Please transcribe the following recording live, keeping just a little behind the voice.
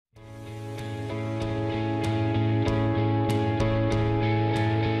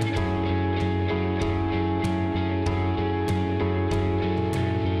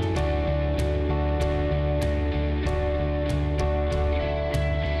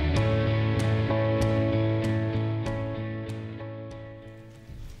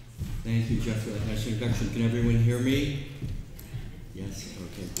Jeff, for that nice introduction. Can everyone hear me? Yes?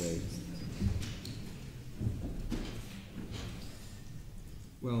 Okay, great.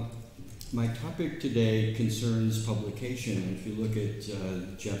 Well, my topic today concerns publication. And if you look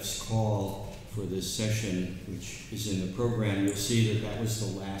at Jeff's call for this session, which is in the program, you'll see that that was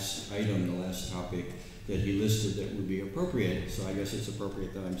the last item, the last topic that he listed that would be appropriate. So I guess it's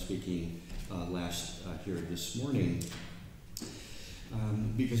appropriate that I'm speaking last here this morning.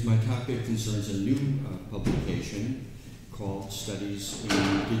 Because my topic concerns a new publication called Studies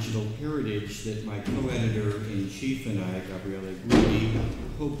in Digital Heritage that my co-editor-in-chief and I, Gabriele Guidi,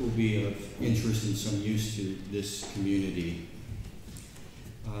 hope will be of interest and some use to this community.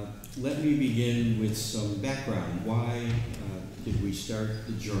 Let me begin with some background. Why did we start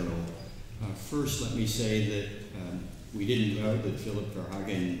the journal? First, let me say that we didn't know that Philip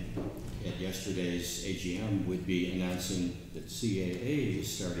Verhagen at yesterday's AGM would be announcing that CAA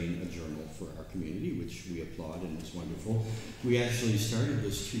is starting a journal for our community, which we applaud and is wonderful. We actually started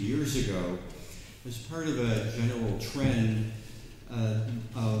this 2 years ago as part of a general trend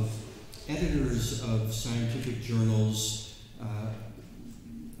of editors of scientific journals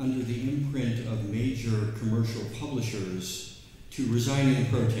under the imprint of major commercial publishers to resign in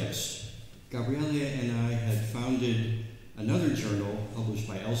protest. Gabriele and I had founded another journal published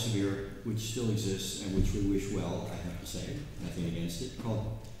by Elsevier, which still exists and which we wish well, I have to say, nothing against it,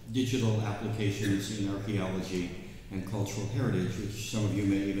 called Digital Applications in Archaeology and Cultural Heritage, which some of you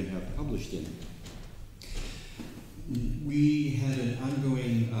may even have published in. We had an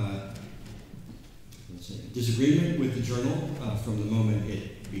ongoing disagreement with the journal from the moment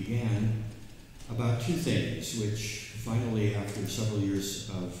it began about two things, which finally, after several years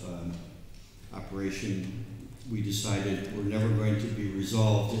of operation, we decided were never going to be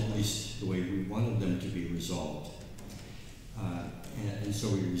resolved, at least the way we wanted them to be resolved. And so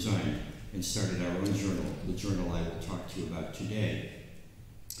we resigned and started our own journal, the journal I will talk to you about today.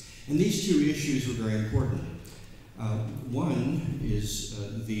 And these two issues were very important. One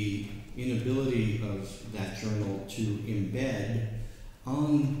is the inability of that journal to embed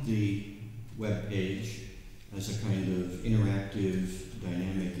on the web page as a kind of interactive,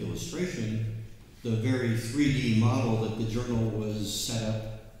 dynamic illustration the very 3D model that the journal was set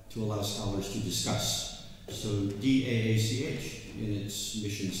up to allow scholars to discuss. So DAACH, in its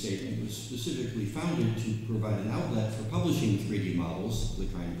mission statement, was specifically founded to provide an outlet for publishing 3D models, the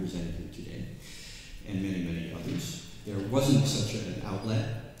kind presented here today, and many, many others. There wasn't such an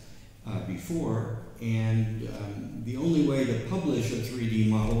outlet before, and the only way to publish a 3D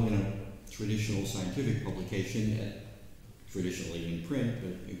model in a traditional scientific publication, traditionally in print,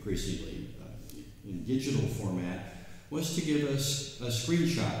 but increasingly in digital format, was to give us a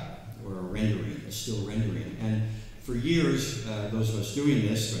screenshot or a rendering, a still rendering. And for years, those of us doing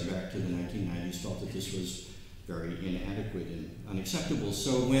this, going back to the 1990s, felt that this was very inadequate and unacceptable.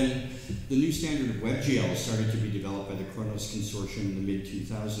 So when the new standard of WebGL started to be developed by the Kronos Consortium in the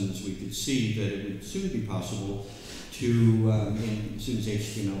mid-2000s, we could see that it would soon be possible to, as soon as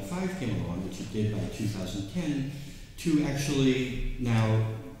HTML5 came along, which it did by 2010, to actually now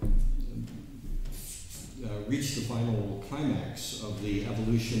reached the final climax of the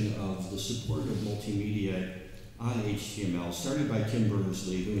evolution of the support of multimedia on HTML, started by Tim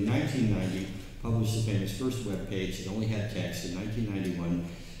Berners-Lee, who in 1990 published the famous first web page that only had text. In 1991,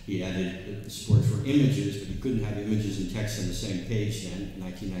 he added support for images, but you couldn't have images and text on the same page then. In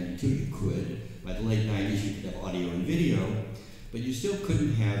 1992, you could. By the late 90s, you could have audio and video, but you still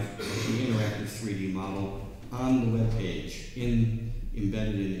couldn't have the interactive 3D model on the web page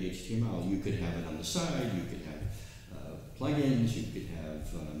embedded in HTML. You could have it on the side, you could have plugins, you could have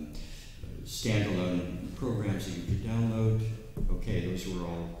standalone programs that you could download. Okay, those were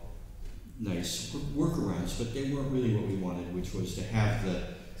all nice workarounds, but they weren't really what we wanted, which was to have the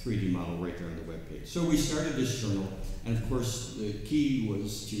 3D model right there on the web page. So we started this journal, and of course the key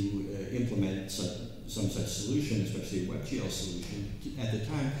was to implement some such solution, especially a WebGL solution. At the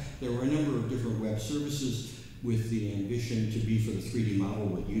time, there were a number of different web services with the ambition to be for the 3D model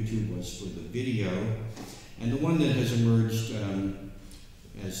what YouTube was for the video. And the one that has emerged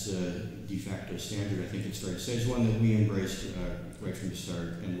as the de facto standard, I think it's fair to say, is one that we embraced right from the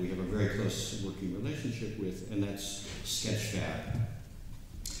start, and we have a very close working relationship with, and that's Sketchfab.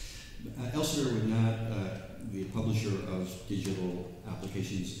 Elsevier would not, the publisher of digital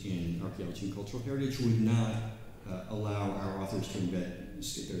applications in archaeology and cultural heritage, would not allow our authors to embed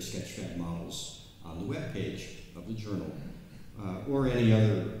their Sketchfab models on the web page of the journal, or any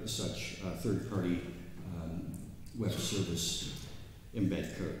other such third-party web service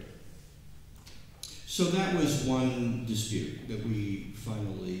embed code. So that was one dispute that we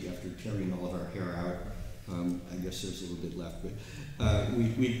finally, after tearing all of our hair out, I guess there's a little bit left, but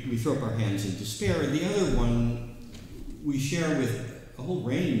we throw up our hands in despair. And the other one we share with a whole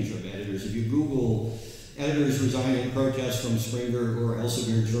range of editors. If you Google editors resign in protest from Springer or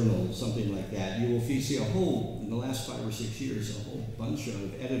Elsevier Journal, something like that, you will see a whole, in the last 5 or 6 years, a whole bunch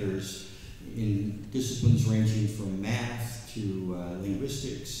of editors in disciplines ranging from math to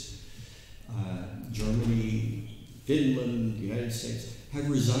linguistics, Germany, Finland, the United States, have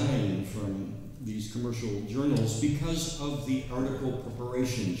resigned from these commercial journals because of the article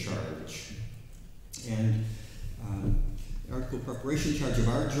preparation charge. And the article preparation charge of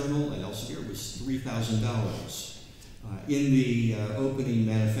our journal at Elsevier was $3,000. In the opening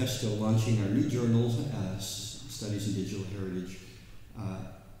manifesto launching our new journal, Studies in Digital Heritage,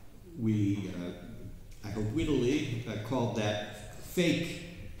 we, I hope wittily, called that fake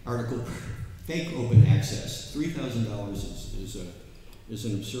article, fake open access. $3,000 is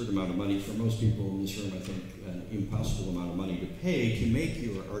an absurd amount of money for most people in this room. I think an impossible amount of money to pay to make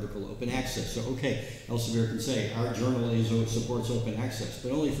your article open access. So, okay, Elsevier can say our journal supports open access,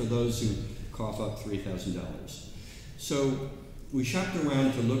 but only for those who cough up $3,000. So we shopped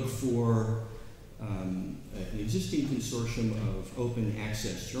around to look for an existing consortium of open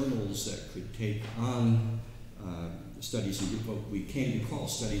access journals that could take on studies in what we came to call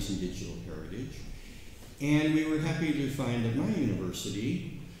Studies in Digital Heritage. And we were happy to find that my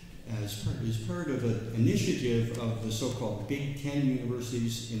university, as part of an initiative of the so-called Big Ten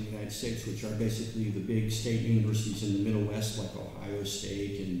universities in the United States, which are basically the big state universities in the Middle West, like Ohio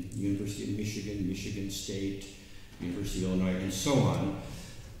State and University of Michigan, Michigan State, University of Illinois, and so on.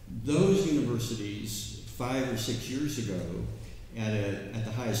 Those universities, 5 or 6 years ago, at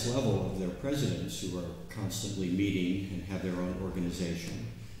the highest level of their presidents, who are constantly meeting and have their own organization,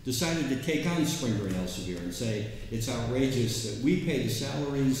 decided to take on Springer and Elsevier and say, it's outrageous that we pay the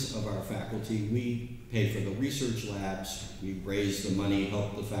salaries of our faculty, we pay for the research labs, we raise the money,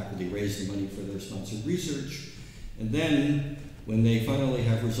 help the faculty raise the money for their sponsored research, and then when they finally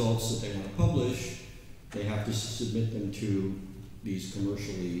have results that they want to publish, they have to submit them to these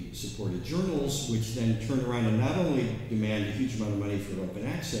commercially supported journals, which then turn around and not only demand a huge amount of money for open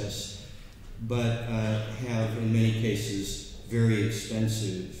access, but have, in many cases, very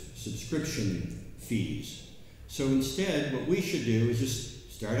expensive subscription fees. So instead, what we should do is just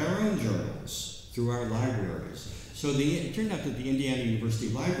start our own journals through our libraries. So it turned out that the Indiana University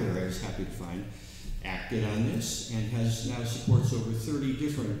Library, I was happy to find, acted on this and now supports over 30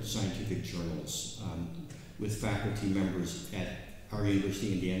 different scientific journals with faculty members at our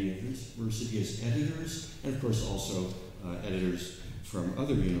university, Indiana University, as editors, and of course also editors from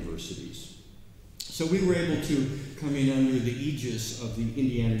other universities. So we were able to come in under the aegis of the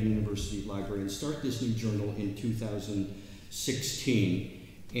Indiana University Library and start this new journal in 2016.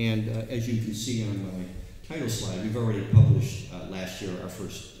 And as you can see on my title slide, we've already published last year our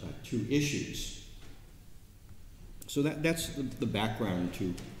first 2 issues. So that's the background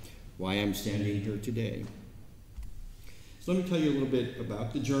to why I'm standing here today. So let me tell you a little bit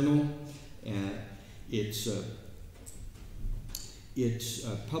about the journal. It's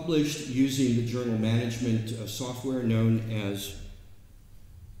published using the journal management software known as,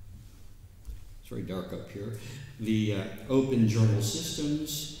 it's very dark up here, the Open Journal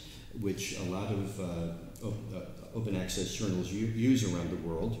Systems, which a lot of open access journals use around the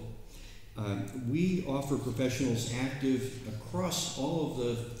world. We offer professionals active across all of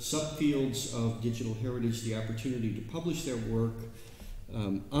the subfields of digital heritage the opportunity to publish their work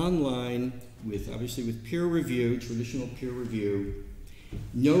online obviously with peer review, traditional peer review,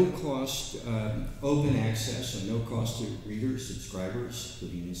 no cost open access, so no cost to readers, subscribers,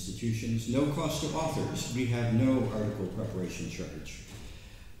 including institutions, no cost to authors. We have no article preparation charge.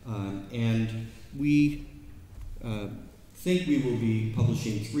 And we think we will be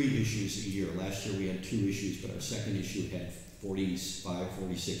publishing 3 issues a year. Last year we had 2 issues, but our second issue had 45,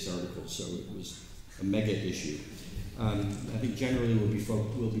 46 articles, so it was a mega issue. I think generally we'll be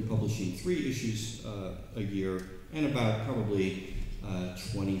publishing 3 issues a year, and about probably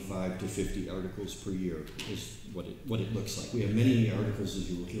 25 to 50 articles per year is what it looks like. We have many articles, as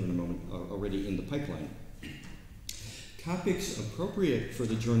you will hear in a moment, already in the pipeline. Topics appropriate for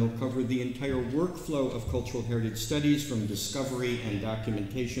the journal cover the entire workflow of cultural heritage studies, from discovery and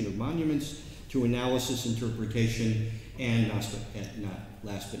documentation of monuments to analysis, interpretation, and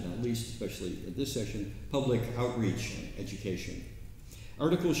last but not least, especially in this session, public outreach and education.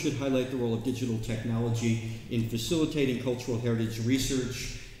 Articles should highlight the role of digital technology in facilitating cultural heritage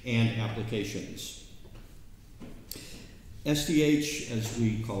research and applications. SDH, as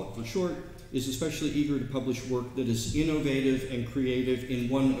we call it for short, is especially eager to publish work that is innovative and creative in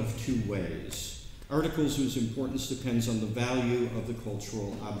one of two ways. Articles whose importance depends on the value of the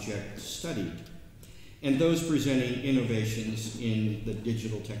cultural object studied, and those presenting innovations in the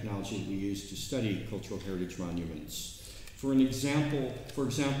digital technology we use to study cultural heritage monuments. For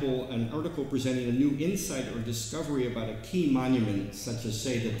example, an article presenting a new insight or discovery about a key monument, such as,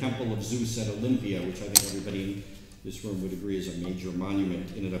 say, the Temple of Zeus at Olympia, which I think everybody in this room would agree is a major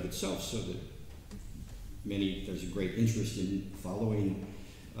monument in and of itself, so that there's a great interest in following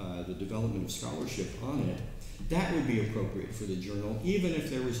the development of scholarship on it. That would be appropriate for the journal, even if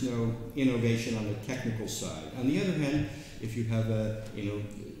there was no innovation on the technical side. On the other hand, if you have an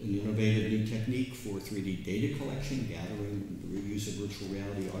innovative new technique for 3D data collection, gathering, the use of virtual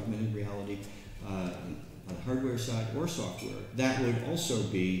reality, augmented reality, on the hardware side or software, that would also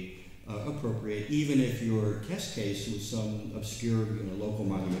be appropriate, even if your test case was some obscure local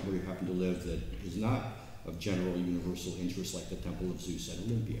monument where you happen to live that is not of general universal interest, like the Temple of Zeus at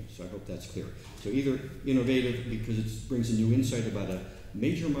Olympia. So I hope that's clear. So either innovative because it brings a new insight about a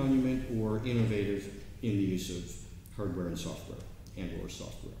major monument, or innovative in the use of hardware and software, and/or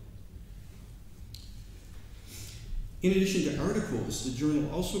software. In addition to articles, the journal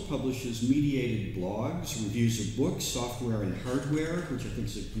also publishes mediated blogs, reviews of books, software, and hardware, which I think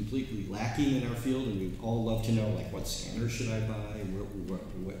is completely lacking in our field, and we'd all love to know, like, what scanner should I buy,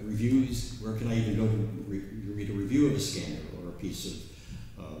 what reviews, where can I even go to read a review of a scanner or a piece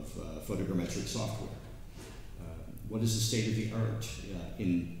of photogrammetric software. What is the state of the art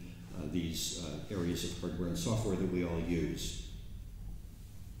in these areas of hardware and software that we all use?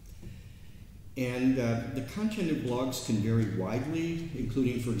 And the content of blogs can vary widely,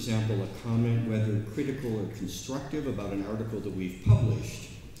 including, for example, a comment whether critical or constructive about an article that we've published.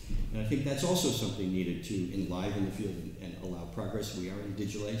 And I think that's also something needed to enliven the field and allow progress. We are in a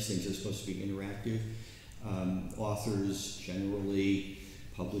digital age, things are supposed to be interactive. Authors generally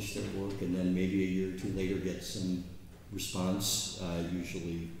publish their work and then maybe a year or two later get some response,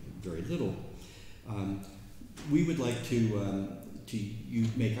 usually very little. We would like to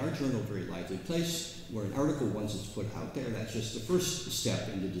make our journal a very lively place, where an article, once it's put out there, that's just the first step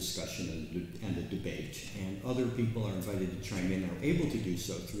in the discussion and the debate. And other people are invited to chime in, are able to do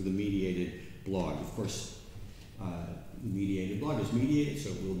so through the mediated blog. Of course, the mediated blog is mediated, so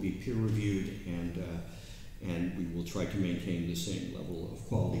it will be peer-reviewed, and we will try to maintain the same level of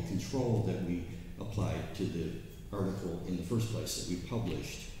quality control that we applied to the article in the first place that we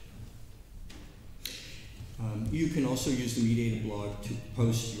published. You can also use the mediated blog to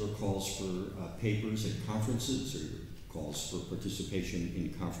post your calls for papers at conferences, or your calls for participation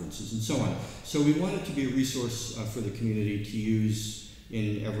in conferences, and so on. So we want it to be a resource for the community to use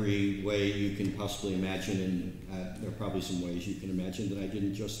in every way you can possibly imagine, and there are probably some ways you can imagine that I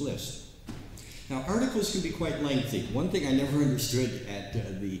didn't just list. Now, articles can be quite lengthy. One thing I never understood at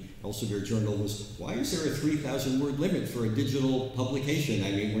the Elsevier Journal was, why is there a 3,000 word limit for a digital publication?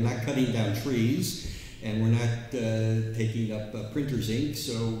 I mean, we're not cutting down trees, and we're not taking up printer's ink,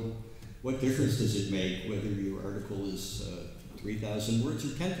 so what difference does it make whether your article is 3,000 words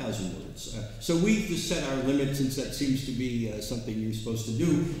or 10,000 words? So we've just set our limit, since that seems to be something you're supposed to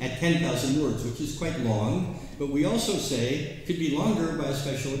do, at 10,000 words, which is quite long, but we also say it could be longer by a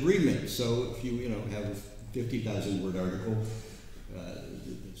special agreement. So if you have a 50,000 word article,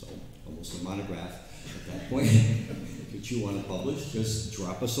 it's almost a monograph at that point, that you want to publish, just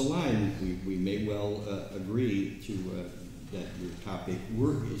drop us a line. We may well agree to that your topic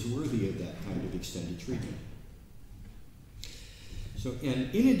is worthy of that kind of extended treatment. So,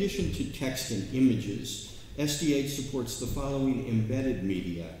 and in addition to text and images, SDH supports the following embedded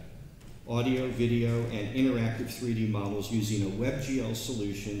media: audio, video, and interactive 3D models using a WebGL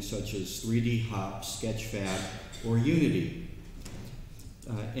solution such as 3D Hop, Sketchfab, or Unity.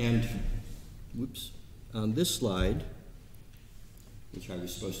 On this slide, which I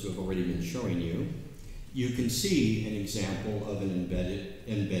was supposed to have already been showing you, you can see an example of an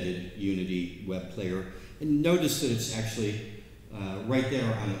embedded Unity web player. And notice that it's actually right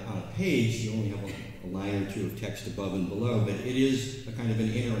there on a page. You only have a line or two of text above and below, but it is a kind of an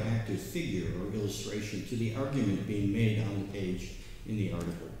interactive figure or illustration to the argument being made on the page in the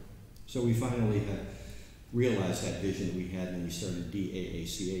article. So we finally have realized that vision that we had when we started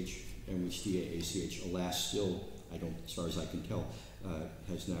DAACH, and which DAACH, alas, still, as far as I can tell,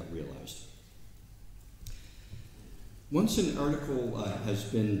 has not realized. Once an article has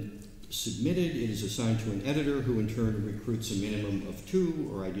been submitted, it is assigned to an editor, who in turn recruits a minimum of 2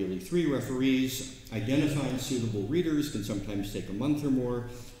 or ideally 3 referees. Identifying suitable readers can sometimes take a month or more.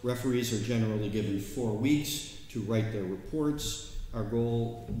 Referees are generally given 4 weeks to write their reports. Our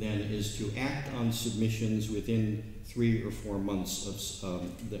goal then is to act on submissions within 3 or 4 months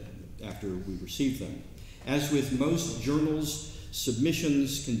after we receive them. As with most journals,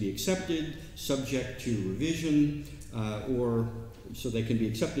 submissions can be accepted, subject to revision, or so they can be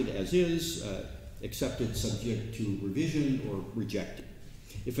accepted as is, accepted subject to revision, or rejected.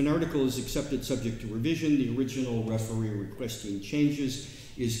 If an article is accepted subject to revision, the original referee requesting changes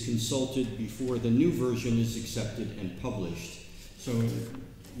is consulted before the new version is accepted and published. So,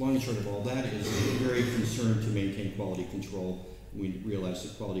 long and short of all that is we're very concerned to maintain quality control. We realize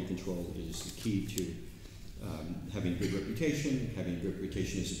that quality control is the key to having a good reputation. Having a good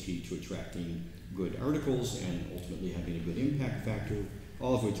reputation is a key to attracting good articles and ultimately having a good impact factor,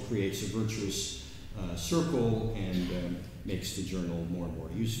 all of which creates a virtuous circle and makes the journal more and more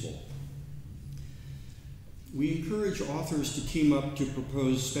useful. We encourage authors to team up to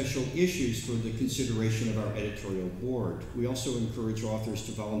propose special issues for the consideration of our editorial board. We also encourage authors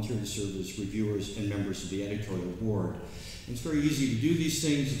to volunteer to serve as reviewers and members of the editorial board. And it's very easy to do these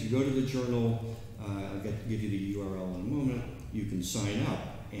things. If you go to the journal, I'll give you the URL in a moment, you can sign up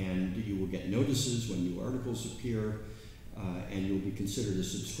and you will get notices when new articles appear, and you'll be considered a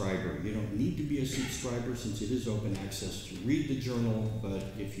subscriber. You don't need to be a subscriber since it is open access to read the journal, but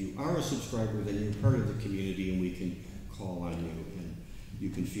if you are a subscriber, then you're part of the community and we can call on you and you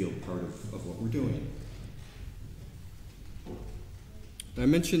can feel part of what we're doing. I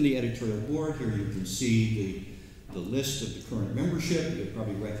mentioned the editorial board. Here you can see the list of the current membership. You'll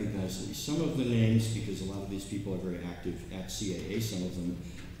probably recognize at least some of the names because a lot of these people are very active at CAA. Some of them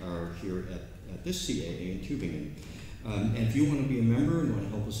are here at this CAA in Tübingen. And if you want to be a member and want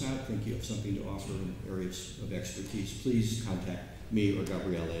to help us out, think you have something to offer in areas of expertise, please contact me or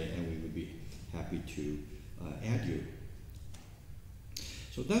Gabriele and we would be happy to add you.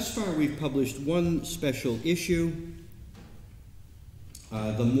 So thus far we've published one special issue.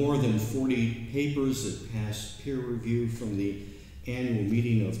 The more than 40 papers that passed peer review from the annual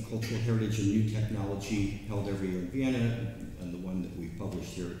meeting of Cultural Heritage and New Technology held every year in Vienna, and the one that we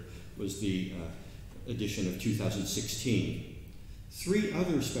published here was the edition of 2016. 3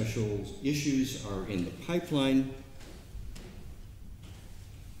 other special issues are in the pipeline.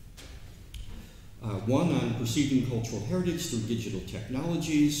 One on perceiving cultural heritage through digital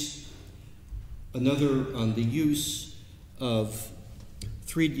technologies, another on the use of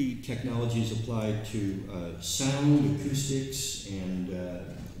 3D technologies applied to sound, acoustics, and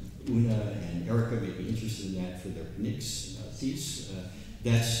Una and Erica may be interested in that for their Nix thesis.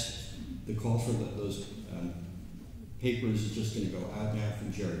 That's the call for those papers is just going to go out now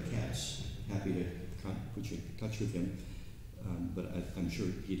from Jared Katz. Happy to put you in touch with him, but I'm sure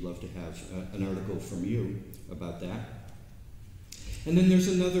he'd love to have an article from you about that. And then there's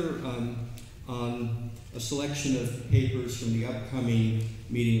another on a selection of papers from the upcoming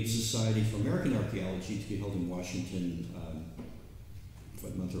meeting of Society for American Archaeology to be held in Washington,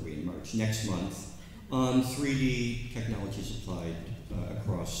 what month are we in? March, next month, on 3D technologies applied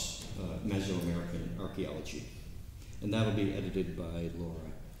across Mesoamerican archaeology. And that'll be edited by Laura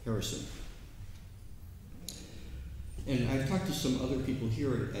Harrison. And I've talked to some other people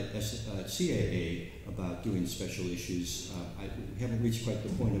here at CAA about doing special issues. We haven't reached quite the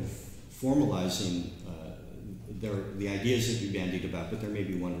point of formalizing the ideas that we bandied about, but there may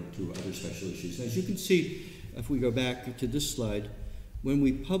be 1 or 2 other special issues. As you can see, if we go back to this slide, when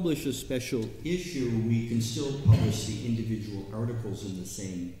we publish a special issue, we can still publish the individual articles in the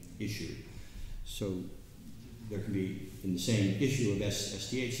same issue. So there can be, in the same issue of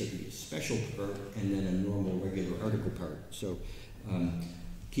SDH, there can be a special part and then a normal, regular article part. So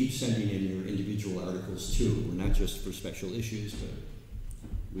keep sending in your individual articles too. We're not just for special issues, but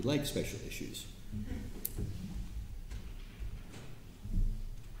we like special issues.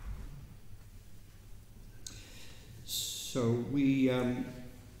 So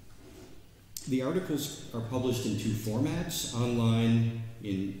the articles are published in 2 formats, online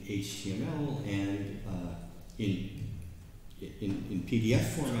in HTML and in PDF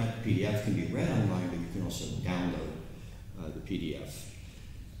format. PDF can be read online, but you can also download the PDF.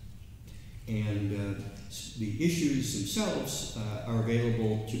 And the issues themselves are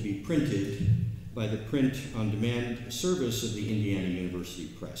available to be printed by the print-on-demand service of the Indiana University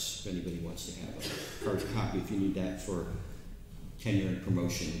Press, if anybody wants to have a hard copy, if you need that for tenure and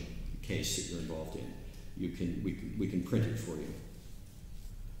promotion case that you're involved in. We can print it for you.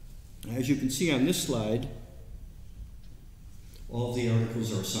 As you can see on this slide, all of the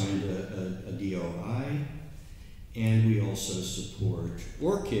articles are assigned a DOI, and we also support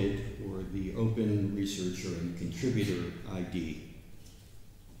ORCID, or the Open Researcher and Contributor ID.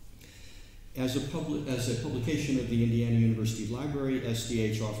 As a publication of the Indiana University Library,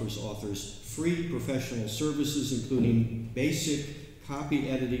 SDH offers authors free professional services, including basic copy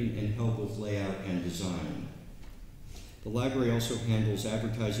editing and help with layout and design. The library also handles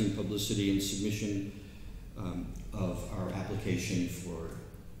advertising, publicity, and submission of our application for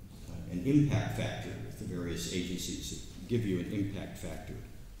an impact factor with the various agencies that give you an impact factor.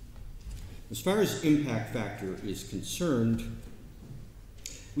 As far as impact factor is concerned,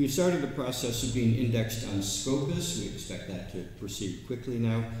 we've started the process of being indexed on Scopus. We expect that to proceed quickly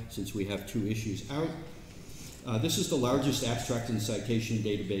now since we have 2 issues out. This is the largest abstract and citation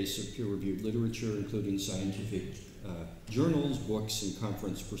database of peer-reviewed literature, including scientific journals, books, and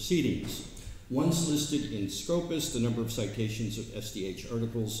conference proceedings. Once listed in Scopus, the number of citations of SDH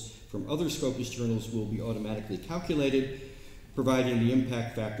articles from other Scopus journals will be automatically calculated, providing the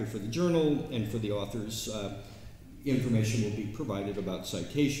impact factor for the journal and for the authors. Information will be provided about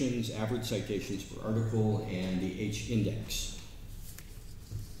citations, average citations per article, and the H-index.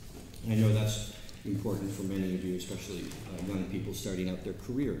 I know that's important for many of you, especially young people starting out their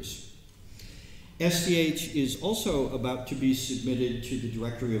careers. SDH is also about to be submitted to the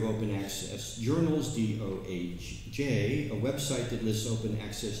Directory of Open Access Journals, DOAJ, a website that lists open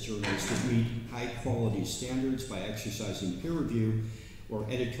access journals that meet high-quality standards by exercising peer review or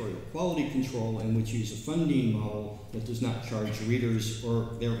editorial quality control, and which use a funding model that does not charge readers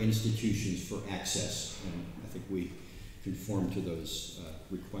or their institutions for access. And I think we conform to those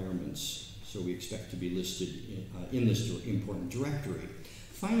requirements, so we expect to be listed in this important directory.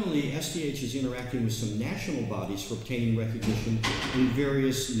 Finally, SDH is interacting with some national bodies for obtaining recognition in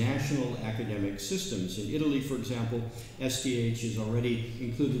various national academic systems. In Italy, for example, SDH is already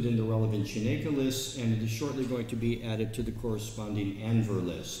included in the relevant Cineca list, and it is shortly going to be added to the corresponding ANVER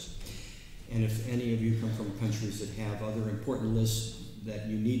list. And if any of you come from countries that have other important lists that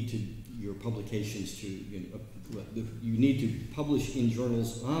you need to, your publications to, you need to publish in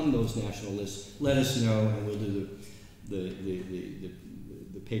journals on those national lists, let us know, and we'll do the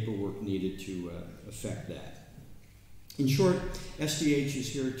paperwork needed to affect that. In short, SDH is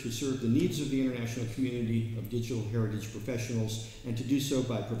here to serve the needs of the international community of digital heritage professionals, and to do so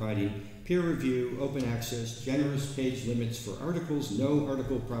by providing peer review, open access, generous page limits for articles, no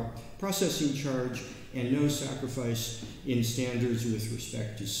article processing charge, and no sacrifice in standards with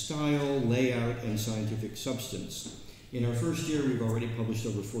respect to style, layout, and scientific substance. In our first year, we've already published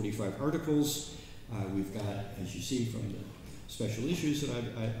over 45 articles. We've got, as you see from the special issues that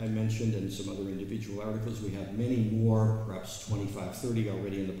I mentioned and some other individual articles, we have many more, perhaps 25, 30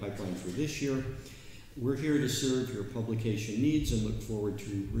 already in the pipeline for this year. We're here to serve your publication needs and look forward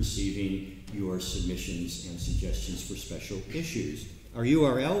to receiving your submissions and suggestions for special issues. Our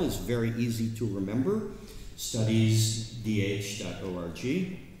URL is very easy to remember,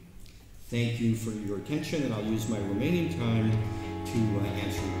 studiesdh.org. Thank you for your attention, and I'll use my remaining time to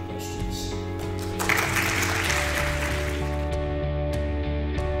answer your questions.